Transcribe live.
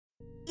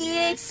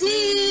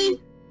EXE!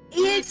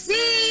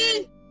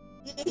 EXE!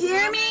 You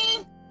hear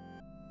me?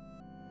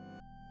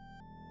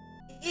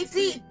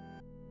 EXE!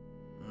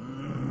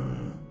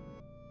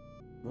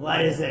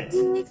 What is it?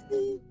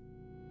 EXE?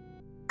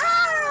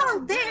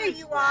 Oh, there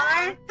you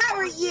are! How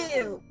are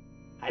you?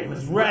 I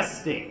was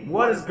resting.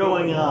 What is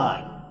going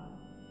on?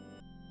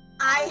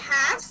 I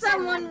have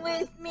someone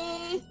with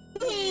me.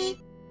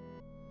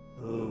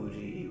 Who do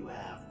you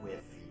have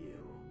with you?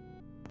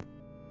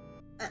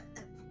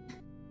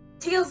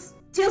 Tails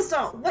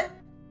doll, where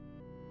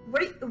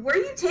are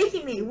you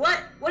taking me? What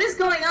is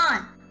going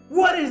on?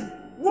 What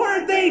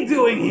are they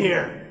doing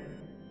here?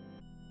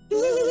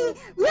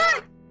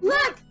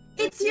 Look,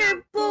 it's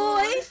your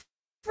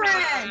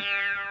boyfriend.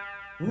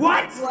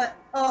 What? What?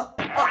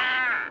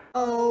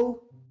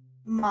 Oh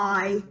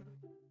my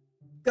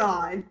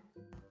God.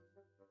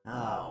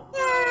 Oh.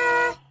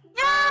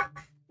 Yeah,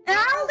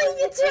 I'll leave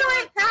you to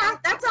it.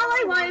 That's all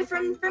I wanted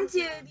from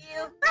two of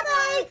you.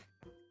 Bye-bye.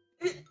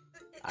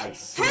 I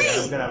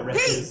swear I'm gonna rip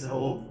this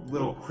whole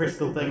little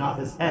crystal thing off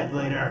his head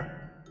later.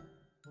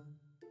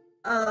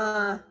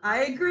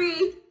 I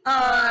agree.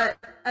 Oh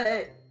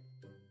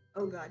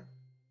God.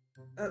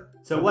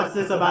 So what's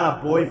this about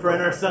a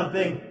boyfriend or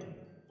something?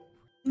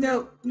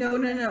 No.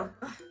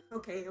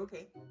 Okay.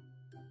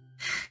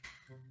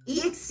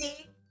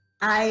 EXE,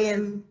 I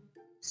am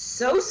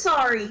so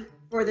sorry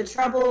for the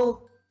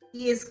trouble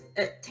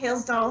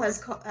Tails doll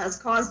has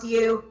caused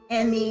you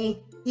and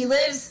me. He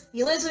lives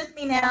with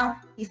me now.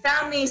 He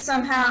found me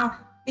somehow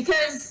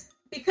because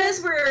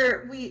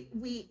we're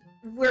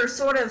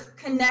sort of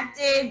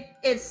connected.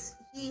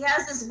 He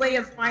has this way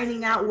of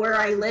finding out where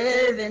I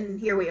live, and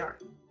here we are.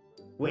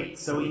 Wait,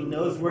 so he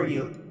knows where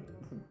you...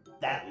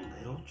 That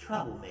little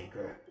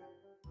troublemaker.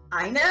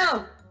 I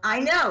know.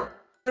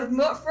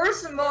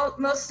 First and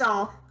most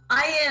all,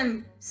 I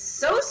am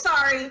so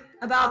sorry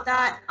about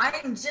that.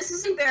 I am just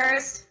as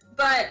embarrassed,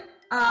 but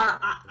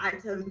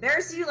to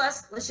embarrass you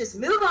less, let's just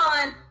move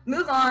on,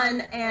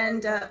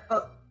 and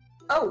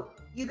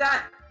you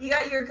got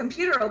your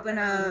computer open.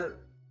 Are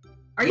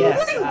you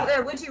playing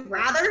Would You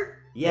Rather?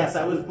 Yes,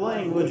 I was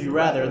playing Would You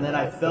Rather, and then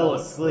I fell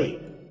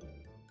asleep.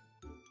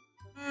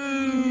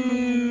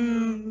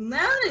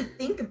 Now that I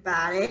think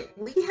about it,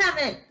 we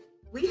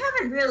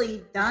haven't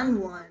really done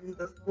one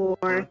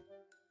before.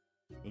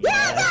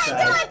 Yes, Do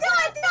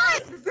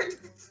it!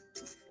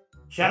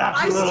 Shut up,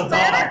 you little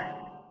doll!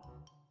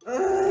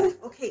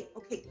 Okay.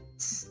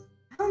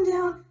 Calm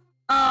down.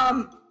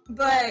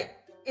 But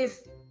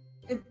if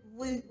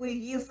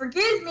you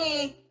forgive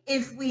me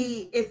if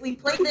we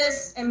play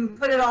this and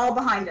put it all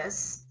behind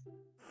us.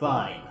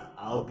 Fine,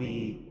 I'll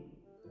be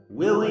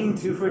willing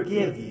to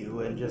forgive you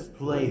and just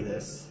play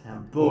this.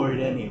 I'm bored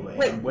anyway.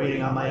 I'm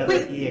waiting on my other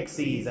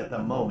EXEs at the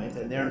moment,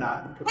 and they're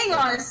not... Hang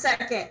on a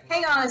second.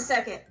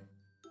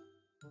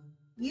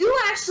 You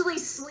actually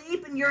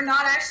sleep and you're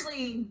not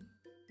actually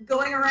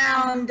going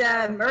around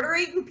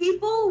murdering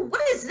people?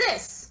 What is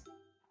this?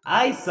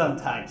 I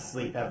sometimes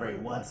sleep every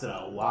once in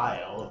a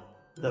while.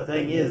 The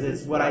thing is,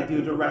 it's what I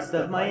do to rest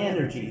up my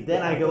energy.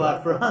 Then I go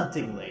out for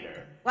hunting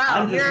later.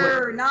 Wow,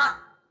 you're not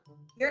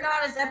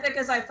as epic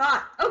as I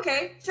thought.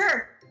 Okay,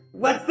 sure.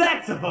 What's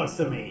that supposed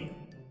to mean?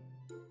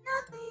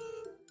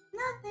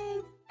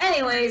 Nothing.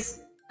 Anyways,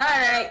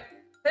 alright.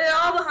 Put it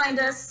all behind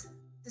us.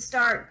 To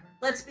start,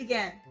 let's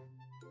begin.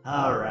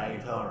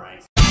 Alright.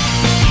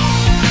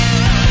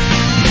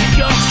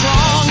 You're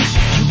strong,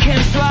 you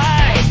can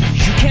fly,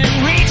 you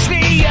can reach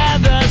the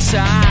other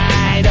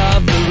side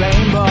of the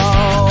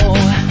rainbow.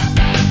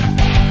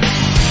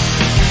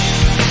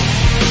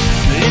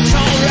 It's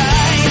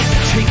alright,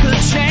 take a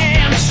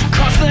chance,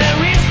 'cause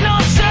there is no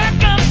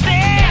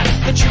circumstance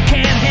that you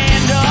can't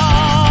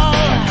handle.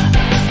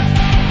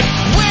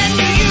 When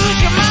you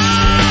use your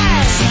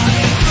mind,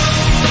 Sonic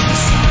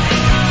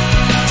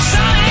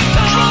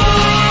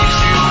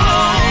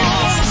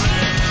moves.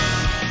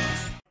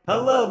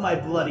 Hello, my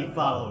bloody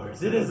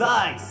followers. It is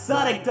I,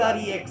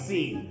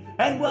 Sonic.exe,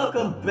 and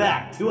welcome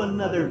back to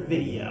another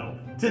video.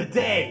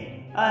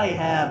 Today, I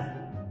have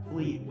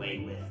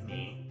Fleetway with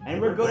me, and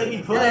we're going to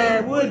be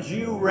playing Would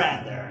You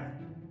Rather.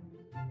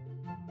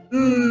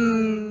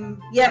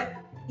 Yep.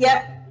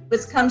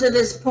 Let's come to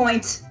this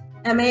point.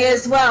 I may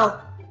as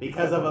well.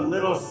 Because of a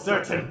little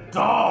certain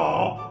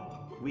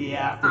doll, we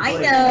have to play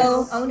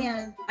this. Oh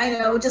no, I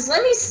know. Just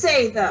let me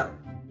say though,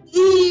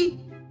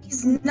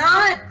 he's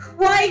not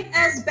quite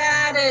as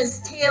bad as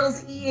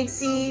Tails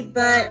EXE,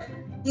 but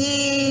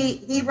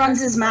he runs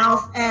his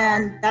mouth,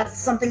 and that's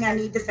something I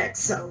need to fix.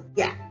 So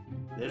yeah.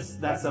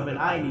 That's something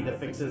I need to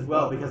fix as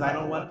well, because I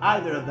don't want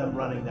either of them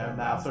running their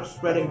mouths or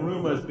spreading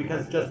rumors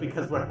just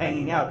because we're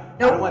hanging out. Nope.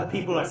 I don't want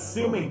people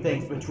assuming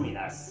things between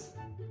us.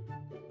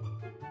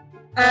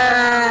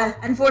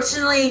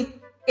 Unfortunately,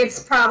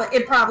 it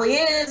probably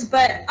is,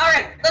 but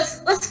alright,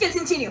 let's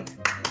continue.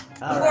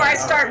 Before I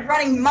start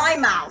running my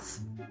mouth.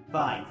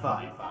 Fine.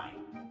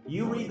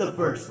 You read the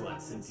first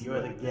one, since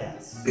you're the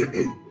guest.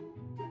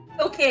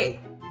 Okay.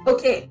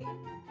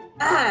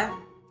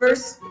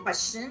 First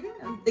question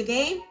of the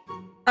game.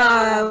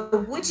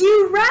 Would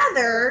you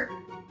rather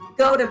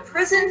go to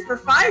prison for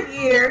 5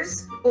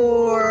 years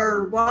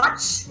or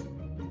watch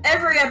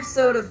every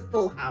episode of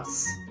Full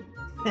House?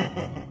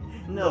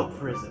 No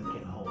prison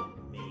can hold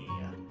me.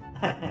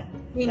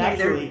 Me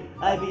neither. Actually,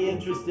 I'd be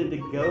interested to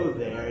go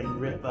there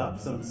and rip up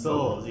some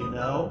souls, you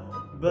know?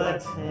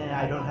 But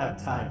I don't have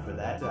time for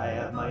that. I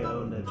have my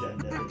own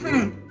agenda to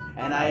do.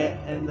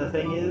 And the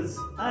thing is,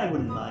 I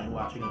wouldn't mind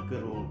watching a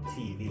good old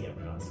TV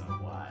every once in a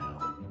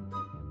while.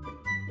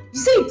 Did you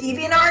say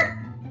DeviantArt?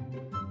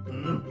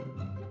 Hmm?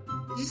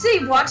 Did you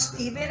say watch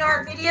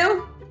DeviantArt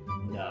video?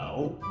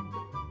 No.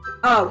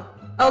 Oh,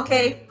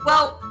 okay.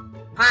 Well,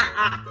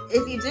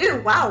 if you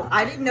do, wow,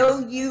 I didn't know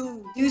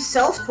you do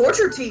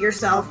self-torture to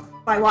yourself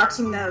by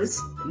watching those.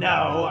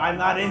 No, I'm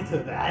not into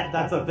that.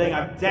 That's a thing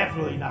I'm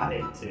definitely not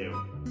into.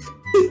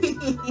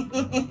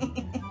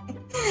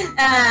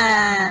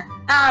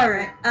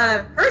 Alright.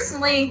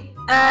 Personally,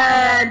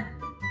 to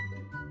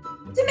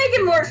make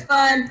it more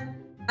fun,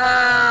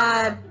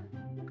 I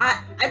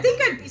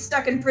think I'd be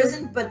stuck in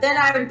prison, but then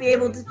I would be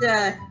able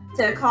to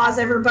cause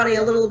everybody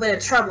a little bit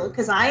of trouble,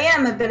 because I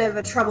am a bit of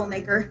a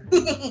troublemaker.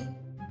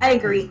 I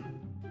agree.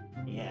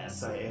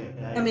 Yes, I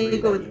I'm gonna agree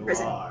go that with you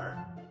prison. are.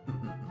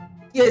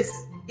 Yes.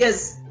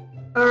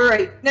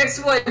 Alright, next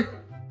one.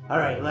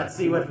 Alright, let's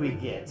see what we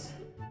get.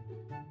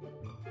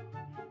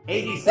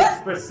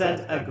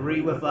 86%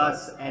 agree with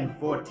us, and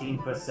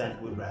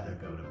 14% would rather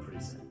go to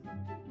prison.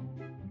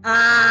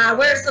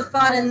 Where's the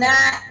fun in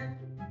that?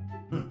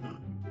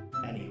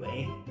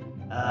 Anyway,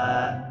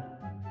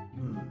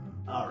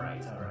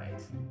 alright.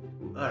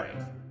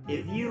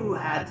 If you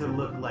had to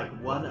look like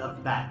one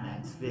of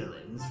Batman's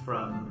villains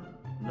from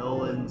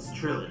Nolan's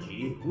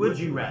trilogy, would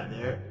you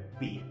rather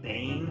be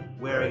Bane,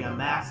 wearing a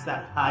mask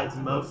that hides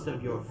most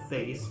of your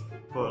face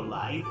for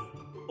life,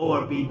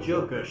 or be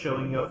Joker,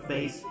 showing your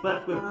face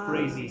but with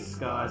crazy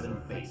scars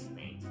and face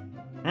paint?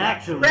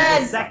 Actually,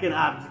 Red. the second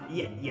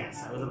option...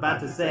 yes, I was about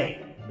to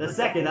say. The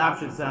second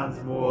option sounds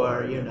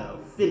more,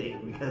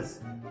 fitting, because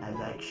I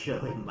like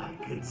showing my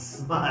good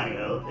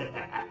smile.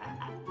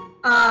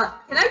 Can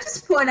I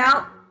just point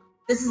out,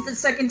 this is the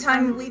second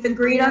time we've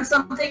agreed on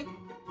something?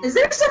 Is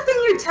there something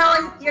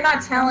you're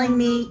not telling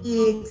me,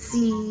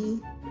 EXE?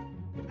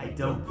 I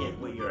don't get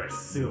what you're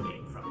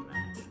assuming from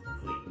that,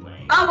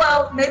 Fleetway. Oh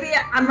well, maybe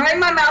I'm running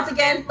my mouth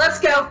again. Let's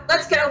go.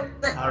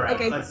 Alright,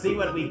 okay. let's see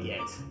what we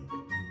get.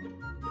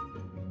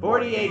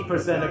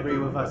 48% agree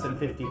with us and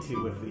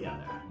 52% with the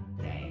other.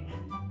 Dang.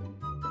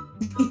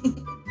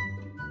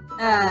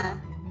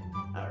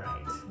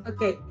 Alright.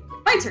 Okay,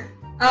 my turn.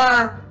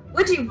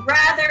 Would you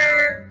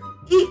rather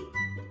eat...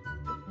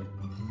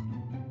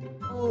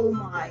 Oh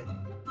my.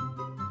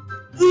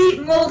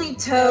 Eat moldy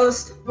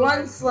toast,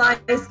 one slice,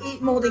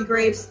 eat moldy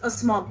grapes, a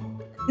small...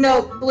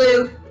 No,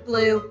 blue.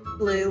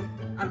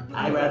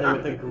 I'd rather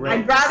with the grapes.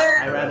 I'd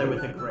rather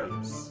with the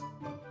grapes.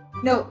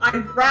 No,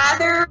 I'd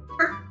rather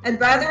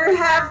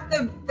have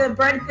the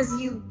bread, because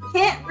you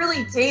can't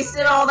really taste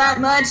it all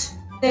that much,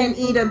 than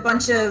eat a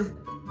bunch of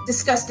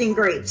disgusting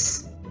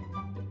grapes.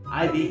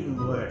 I've eaten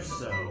worse,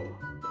 so...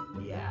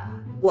 yeah.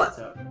 What?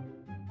 So...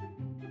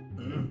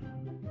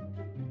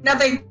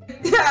 Nothing.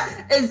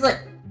 It's like,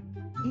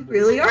 you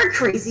really are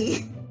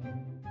crazy.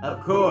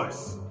 Of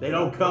course. They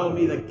don't call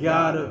me the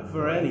god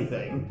for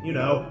anything, you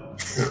know.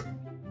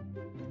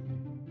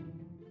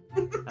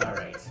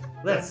 Alright,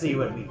 let's see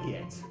what we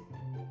get.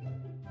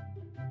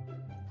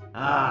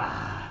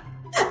 I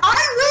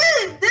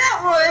win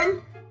that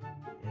one!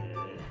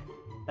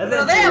 Eventually,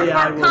 So they have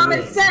I more will common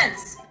win.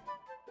 sense.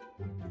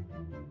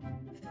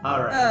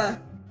 Alright.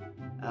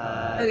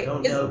 Okay,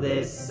 Don't know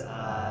this,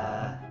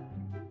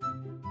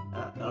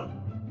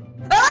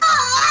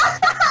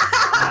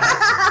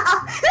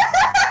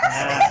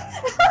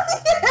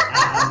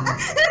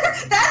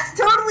 That's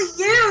totally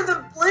you,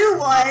 the blue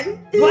one.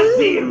 What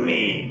do you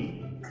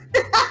mean?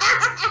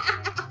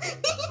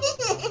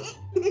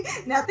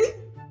 Nothing?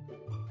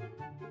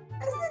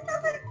 I said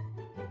nothing.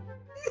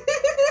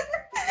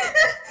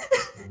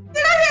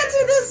 Can I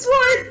answer this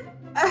one?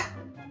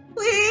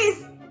 Please.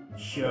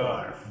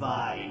 Sure,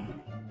 fine.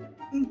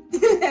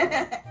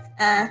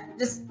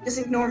 Just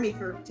ignore me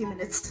for 2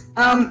 minutes.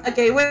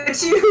 Okay,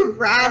 would you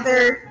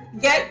rather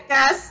get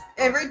gas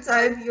every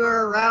time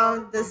you're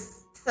around the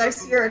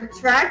sex you're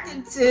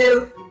attracted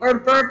to, or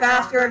burp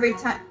after every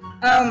time?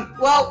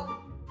 Well,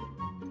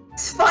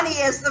 as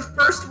funny as the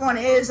first one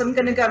is, I'm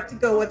gonna have to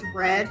go with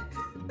red.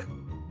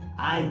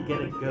 I'm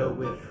gonna go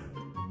with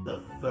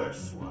the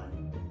first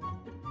one.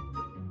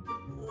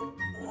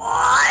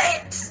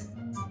 What?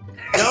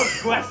 Don't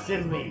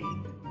question me.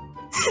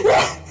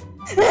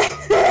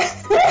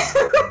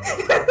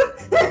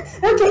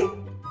 Okay.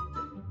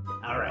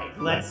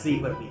 Alright, let's see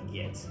what we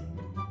get.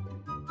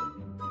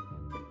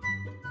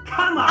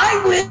 Come on!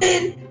 I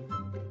win!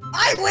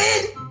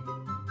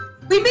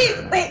 We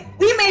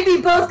may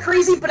be both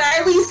crazy, but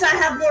at least I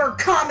have more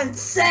common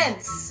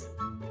sense.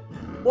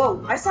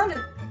 Whoa, I sounded...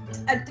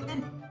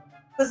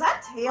 was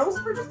that Tails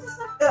for just a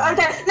second?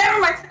 Okay, never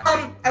mind.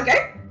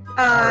 Okay.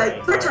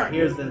 Alright, Your turn.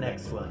 here's the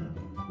next one.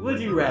 Would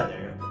you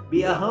rather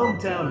be a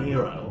hometown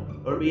hero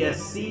or be a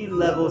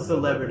C-level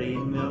celebrity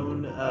no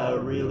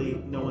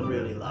one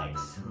really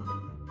likes?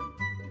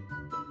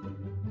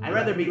 I'd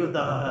rather be with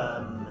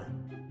the,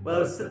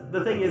 well,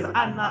 the thing is,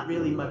 I'm not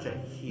really much a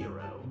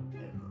hero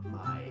in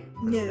my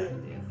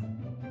perspective.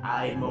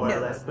 I more or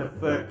less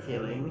prefer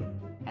killing,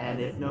 and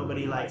if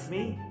nobody likes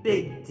me,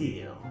 big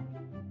deal.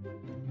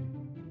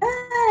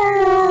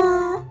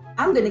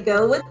 I'm gonna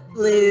go with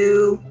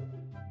blue.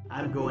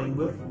 I'm going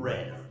with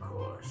red, of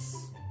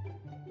course.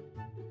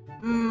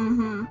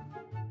 Mm-hmm.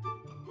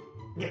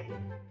 Yeah.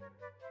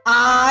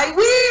 I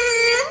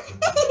win!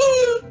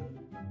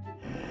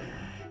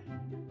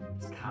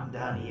 Just calm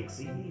down,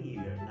 EXE.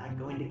 You're not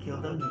going to kill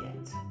them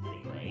yet.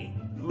 Anyway,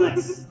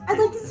 let's... I'd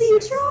like to see you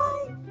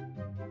try.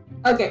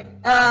 Okay,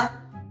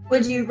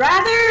 would you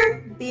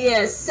rather be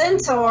a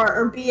centaur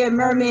or be a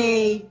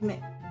mermaid?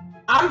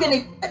 I'm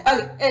gonna...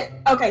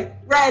 okay,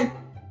 red.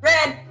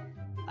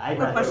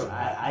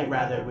 I'd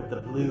rather with the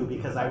blue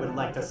because I would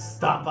like to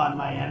stomp on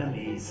my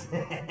enemies.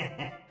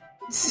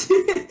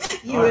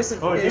 You as a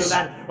fish.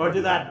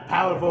 Do that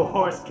powerful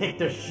horse kick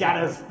to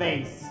Shadow's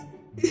face.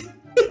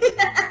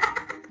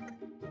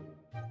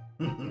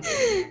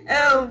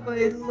 Oh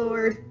my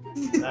lord.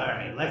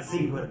 Alright, let's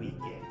see what we get.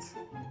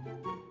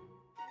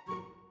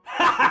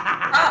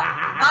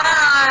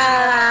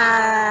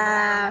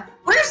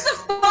 Where's the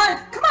fun?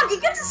 Come on, you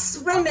get to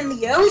swim in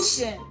the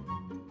ocean.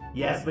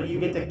 Yes, but you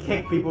get to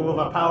kick people with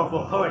a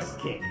powerful horse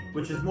kick,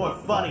 which is more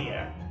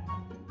funnier.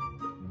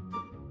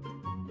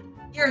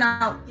 You're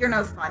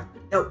no fun.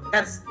 No,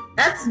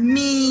 that's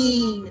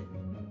mean.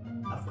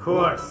 Of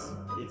course,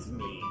 it's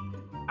mean.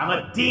 I'm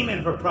a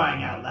demon for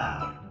crying out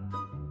loud.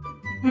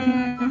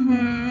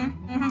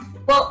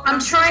 Well, I'm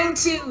trying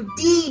to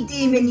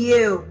de-demon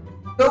you.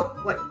 Oh,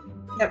 what?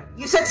 No,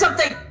 you said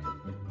something.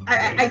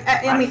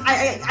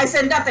 I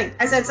said nothing.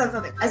 I said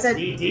something. I said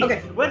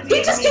okay. What do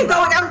you just keep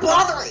going. I'm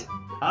bothering.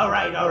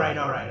 Alright.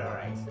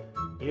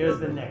 Here's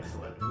the next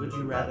one. Would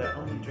you rather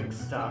only drink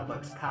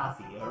Starbucks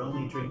coffee or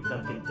only drink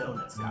Dunkin'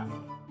 Donuts coffee?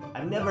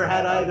 I've never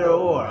had either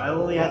or. I've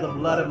only had the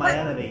blood of my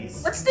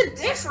enemies. What's the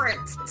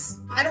difference?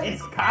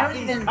 It's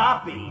coffee's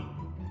coffee.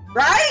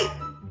 Right?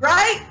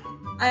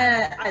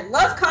 I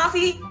love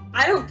coffee.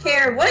 I don't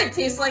care what it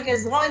tastes like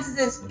as long as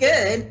it's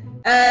good.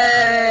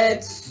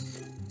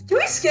 Can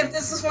we skip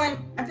this one?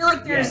 I feel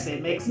like there's... Yes,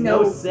 it makes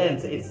no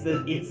sense. It's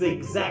the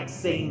exact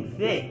same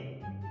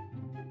thing.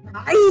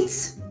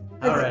 Right?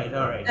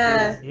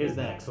 Alright. Here's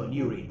the next one.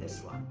 You read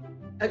this one.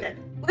 Okay.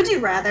 Would you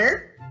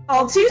rather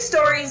fall 2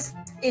 stories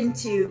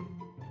into...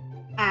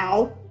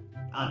 Ow.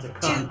 Onto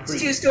concrete.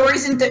 Two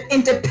stories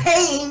into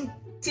pain.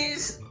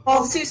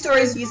 Fall 2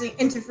 stories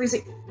into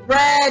freezing.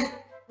 Red.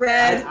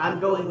 I'm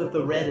going with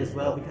the red as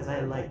well because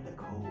I like the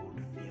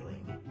cold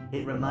feeling.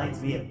 It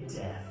reminds me of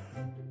death.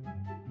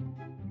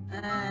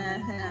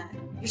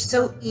 You're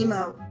so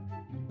emo.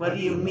 What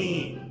do you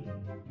mean?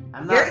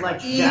 I'm not like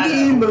Shadow.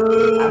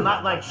 Emo. I'm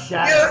not like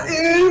Shadow.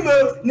 You're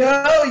emo.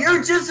 No,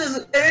 you're just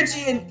as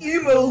edgy and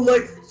emo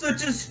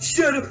such as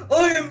Shadow.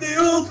 I am the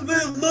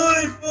ultimate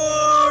life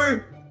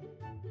form.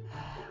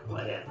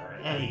 Whatever.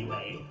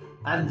 Anyway,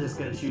 I'm just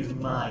gonna choose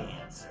my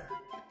answer.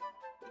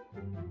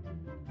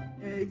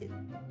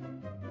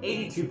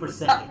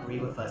 82% agree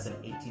with us and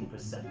 18%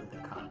 with the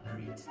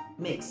concrete.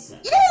 Makes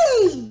sense.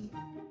 Yay!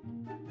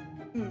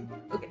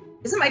 Okay.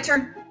 Is it my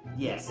turn?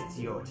 Yes, it's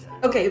your turn.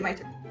 Okay, my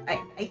turn.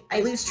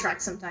 I lose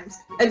track sometimes.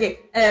 Okay,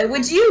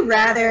 would you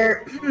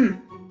rather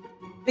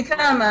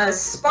become a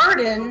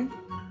Spartan?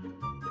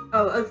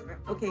 Oh,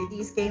 okay,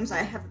 these games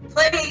I haven't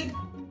played.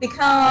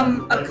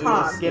 Become a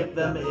cog. We'll skip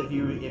them if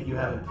you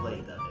haven't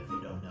played them, if you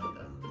don't know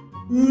them.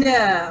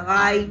 No,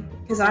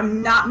 because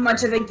I'm not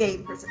much of a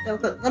game person.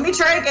 Okay, let me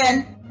try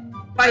again.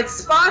 Fight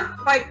Spock,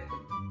 fight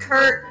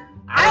Kurt.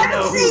 I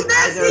haven't seen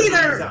this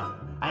either!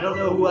 I don't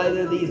know who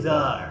either of these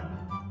are.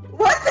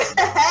 What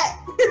the heck?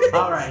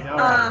 Alright.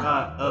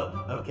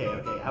 Okay.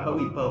 How about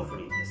we both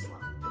read this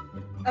one?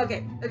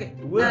 Okay.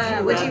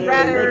 Would you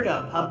rather lick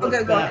a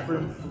public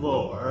bathroom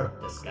floor?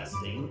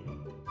 Disgusting.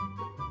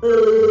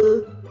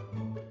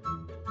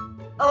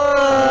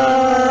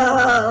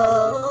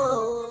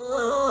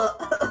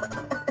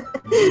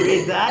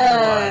 Read that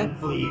one,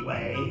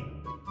 Fleetway.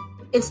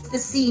 It's the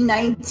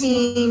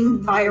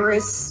C-19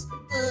 virus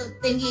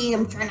thingy.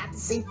 I'm trying not to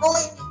say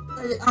fully.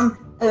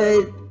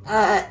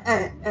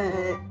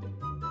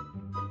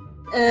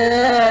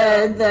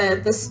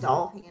 The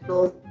stall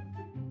handle.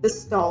 The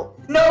stall.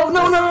 No.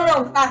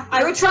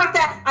 I retract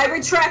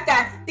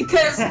that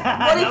because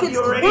what if it's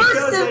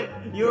worse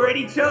than... You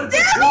already chose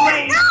it.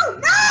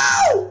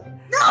 No!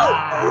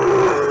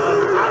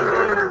 I'm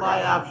going with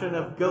my option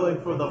of going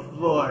for the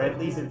floor. At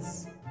least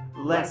it's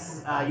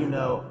less,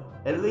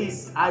 at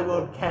least I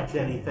won't catch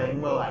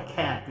anything. Well, I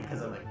can't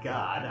because I'm a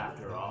god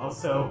after all,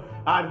 so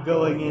I'm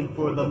going in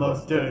for the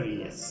most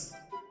dirtiest.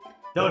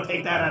 Don't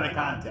take that out of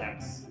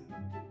context.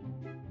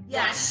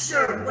 Yeah,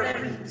 sure,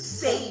 whatever you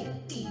say,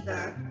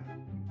 Diva.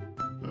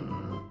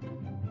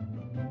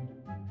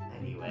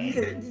 Anyway.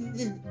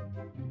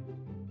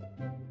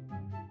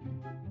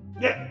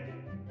 Yeah.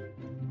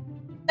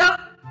 Oh,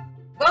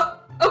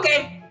 well, okay.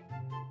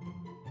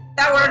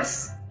 That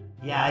works.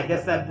 Yeah, I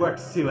guess that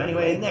works too.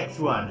 Anyway, next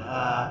one.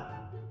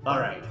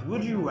 Alright.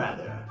 Would you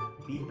rather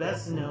be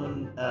best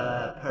known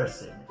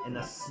person in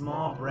a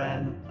small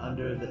brand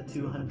under the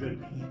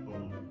 200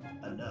 people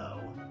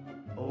know,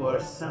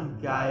 or some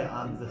guy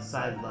on the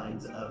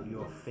sidelines of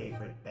your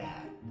favorite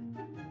band?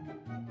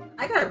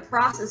 I gotta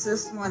process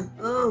this one.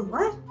 Oh,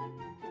 what?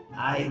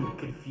 I'm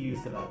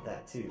confused about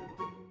that too.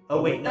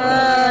 Oh wait, no.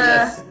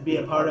 Yes, be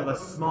a part of a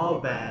small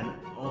band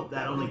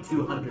that only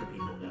 200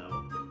 people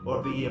know,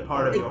 or be a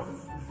part of your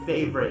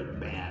favorite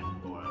band,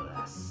 more or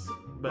less.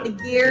 But the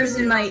gears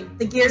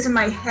in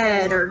my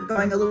head are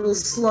going a little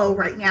slow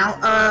right now.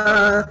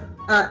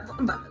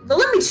 But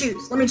let me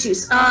choose.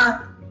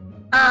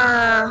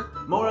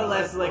 More or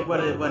less, like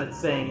what it's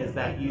saying is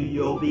that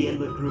you'll be in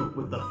the group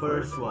with the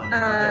first one, and you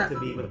get to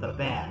be with the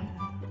band.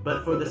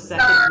 But for the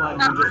second one,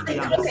 you just be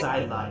on the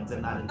sidelines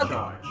and not in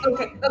charge.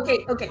 Okay.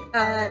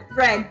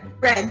 Red,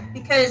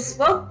 because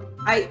well,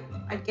 I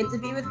get to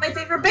be with my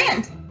favorite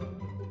band.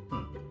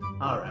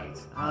 All right,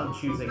 I'm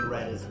choosing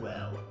red as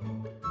well.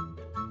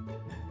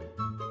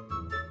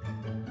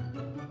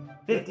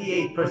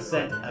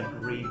 58%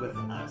 agree with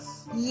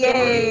us.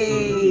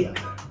 Yay!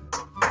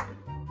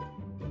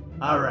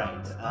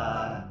 Alright,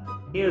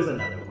 here's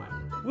another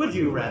one. Would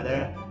you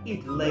rather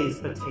eat Lay's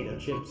potato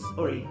chips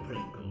or eat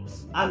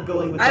Pringles? I'm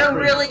going with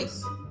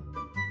Pringles.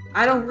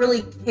 I don't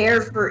really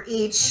care for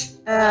each.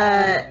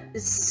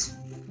 It's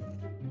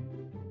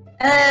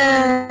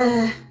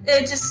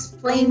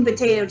just plain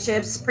potato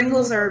chips.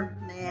 Pringles are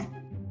meh.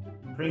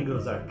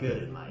 Pringles are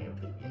good in my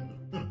opinion.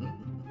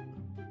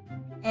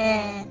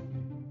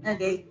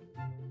 Okay.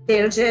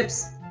 Potato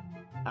chips.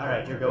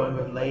 Alright, you're going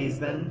with Lay's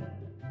then?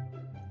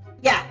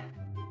 Yeah.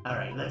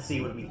 Alright, let's see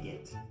what we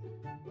get.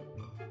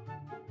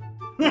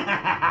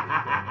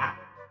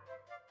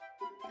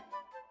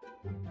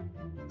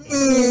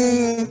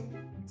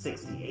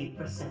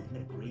 68%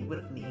 agree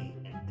with me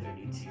and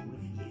 32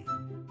 with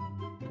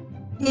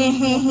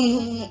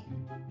you.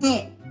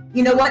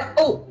 You know what?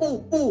 Oh,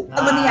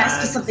 let me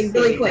ask you something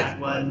really quick. That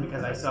one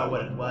because I saw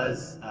what it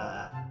was.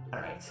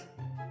 Alright.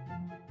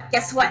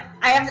 Guess what?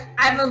 I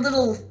have a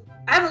little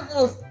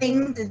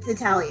thing to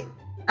tell you.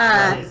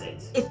 What is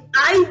it? If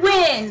I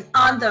win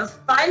on the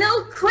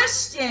final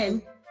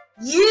question,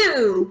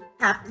 you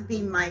have to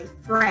be my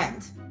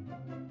friend.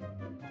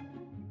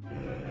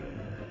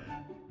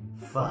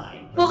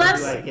 Fine. Well,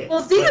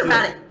 think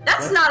about it.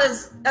 That's not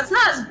as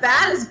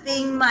bad as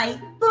being my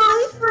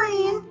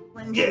boyfriend.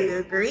 Wouldn't you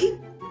agree?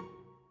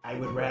 I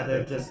would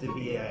rather just to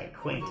be an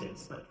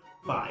acquaintance, but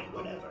fine,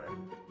 whatever.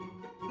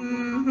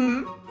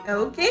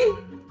 Okay.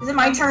 Is it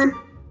my turn?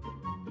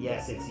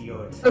 Yes, it's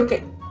your turn.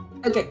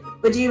 Okay.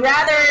 Would you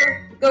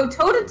rather go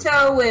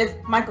toe-to-toe with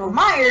Michael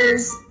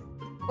Myers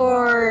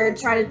or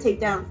try to take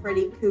down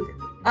Freddy Krueger?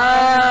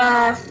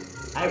 I'd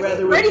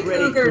rather with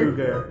Freddy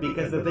Krueger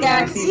because the thing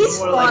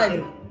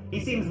he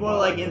seems more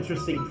like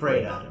interesting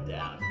prey to hunt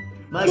down.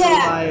 Michael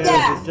Myers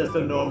is just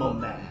a normal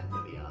man,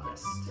 to be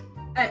honest.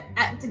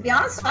 To be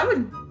honest, I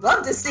would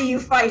love to see you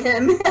fight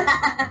him.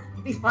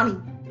 It'd be funny.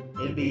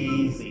 It'd be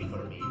easy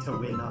for me to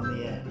win on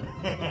the end.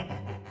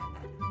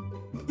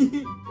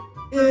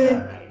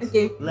 Alright,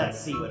 okay. Let's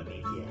see what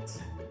we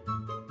get.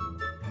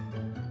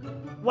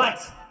 What?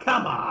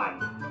 Come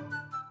on!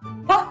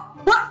 What?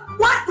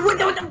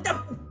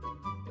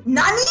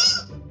 Nani?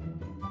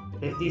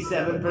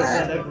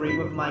 57% agree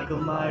with Michael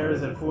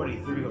Myers and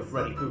 43% with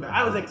Freddy Krueger.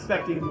 I was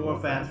expecting more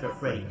fans for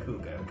Freddy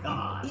Krueger. Come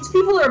on. These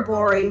people are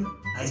boring.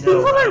 These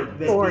people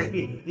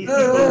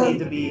need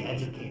to be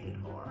educated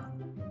more.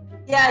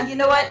 Yeah, you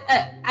know what?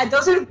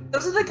 Those are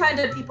the kind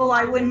of people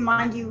I wouldn't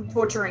mind you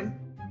torturing.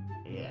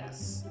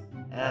 Yes.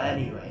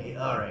 Anyway,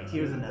 alright,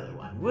 here's another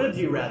one. Would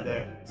you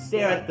rather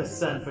stare at the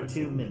sun for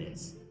 2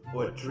 minutes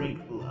or drink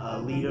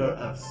a liter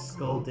of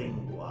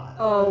scalding water?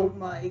 Oh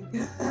my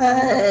god.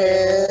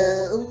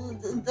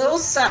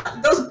 Those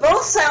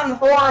both sound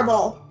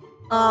horrible.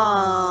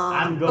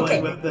 I'm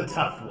going with the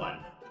tough one.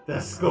 The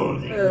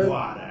scalding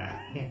water.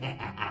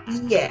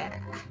 Yeah.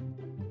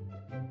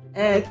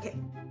 Okay.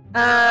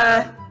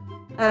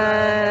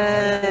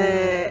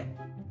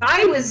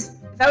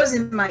 If I was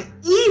in my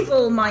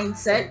evil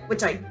mindset,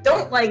 which I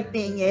don't like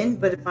being in,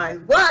 but if I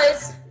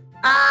was,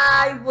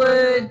 I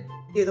would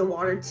do the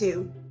water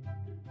too.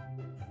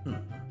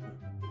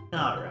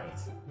 Alright,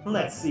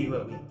 let's see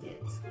what we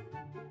get.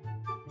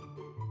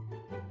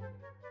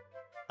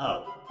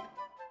 Oh.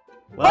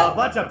 Well, a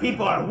bunch of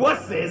people are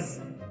wusses!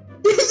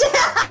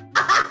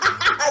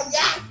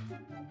 Yes!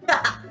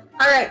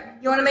 Alright,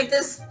 you want to make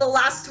this the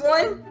last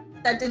one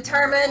that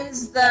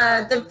determines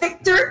the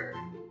victor?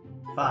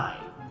 Fine.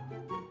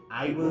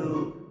 I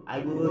will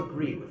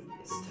agree with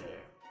this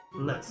term.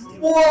 Let's do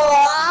it. What?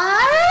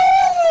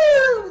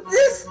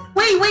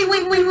 Wait.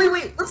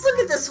 Let's look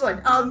at this one.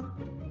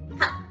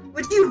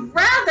 Would you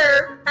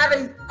rather have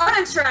an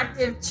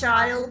unattractive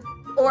child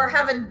or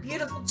have a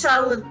beautiful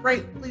child with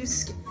bright blue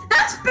skin?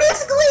 That's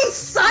basically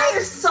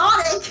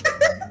Sonic!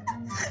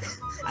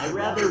 I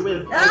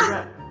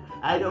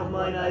don't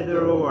mind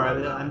either or.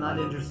 I'm not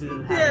interested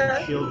in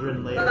having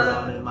children later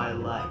on in my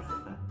life.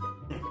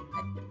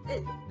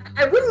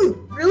 I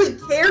wouldn't really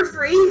care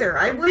for either.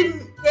 I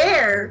wouldn't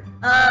care.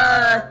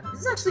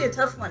 This is actually a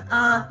tough one.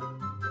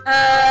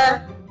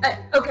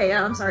 Okay,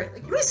 I'm sorry.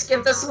 Can we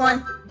skip this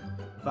one?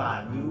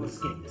 Fine, we will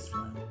skip this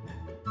one.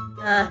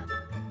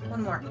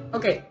 One more.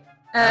 Okay.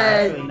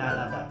 Actually, not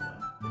that one.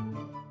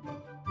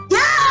 Yeah,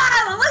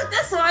 I like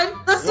this one.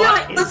 Let's do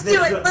it. Let's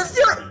do it. Let's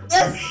do it.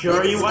 Yes. I'm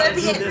sure you want to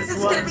do this This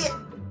is one. gonna be it.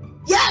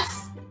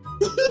 Yes.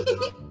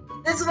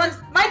 This one's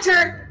my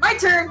turn. My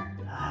turn.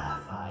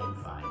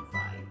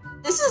 Fine.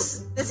 This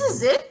is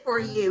it for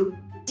you,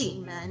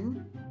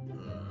 demon.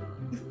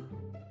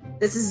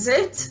 This is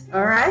it.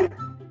 All right.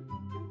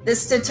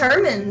 This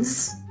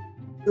determines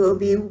who will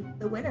be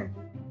the winner.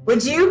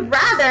 Would you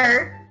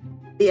rather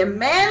be a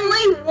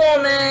manly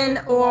woman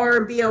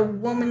or be a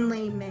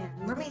womanly man?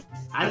 Let me.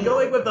 I'm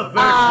going with the first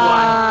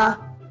one.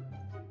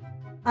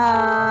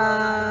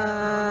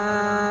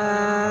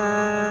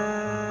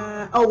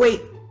 Oh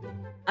wait,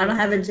 I don't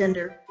have a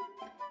gender.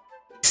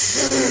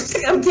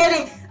 I'm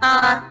kidding.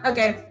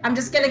 Okay, I'm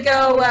just gonna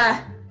go.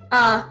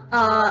 I'm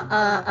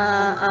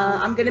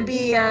gonna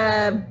be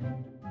a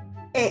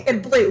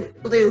blue.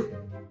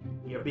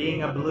 You're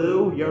being a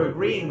blue. You're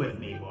agreeing with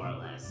me, more or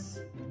less.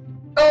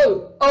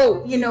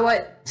 Oh, you know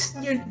what?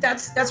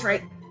 That's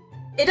right.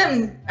 It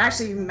doesn't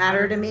actually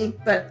matter to me,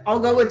 but I'll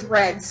go with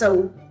red,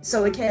 so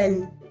it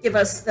can give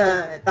us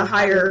the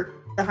higher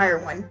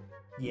one.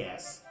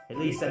 Yes, at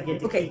least I get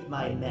to keep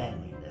my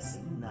manliness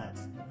and not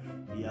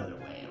the other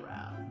way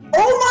around.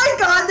 Oh my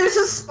God! There's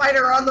a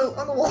spider on the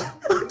wall.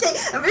 Okay,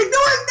 I'm ignoring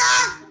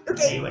that.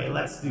 Okay. Anyway,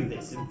 let's do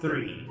this in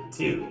 3,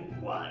 2,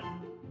 1.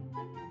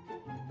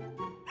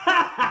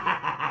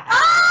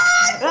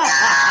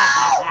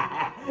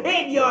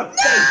 In your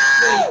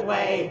face,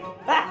 Fleetway!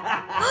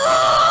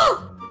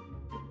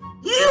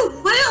 You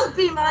will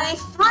be my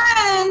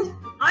friend!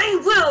 I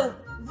will!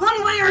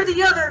 One way or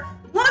the other!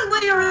 One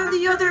way or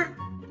the other!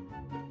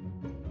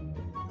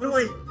 One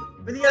way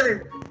or the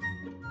other.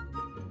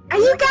 Are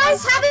you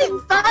guys having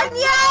fun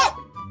yet?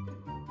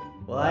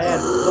 Well, I had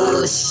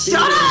fun.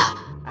 Shut up!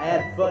 I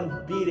had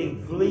fun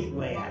beating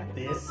Fleetway at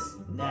this.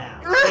 Now,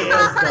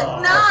 tails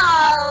off.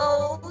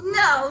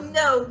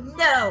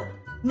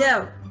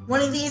 No.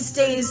 One of these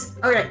days.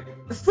 Okay,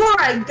 before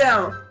I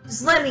go,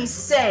 just let me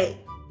say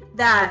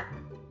that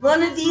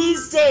one of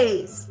these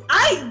days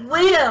I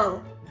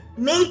will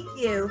make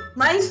you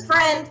my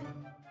friend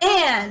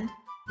and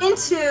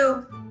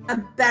into a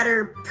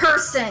better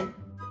person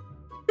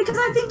because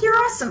I think you're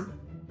awesome.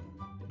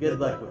 Good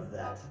luck with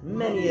that.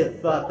 Many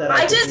have thought that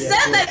I just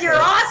said that you're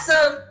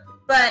awesome,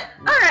 but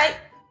alright.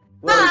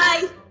 Well,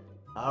 bye!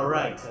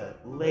 Alright,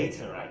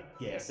 later, I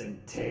guess,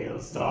 and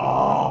tails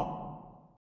off.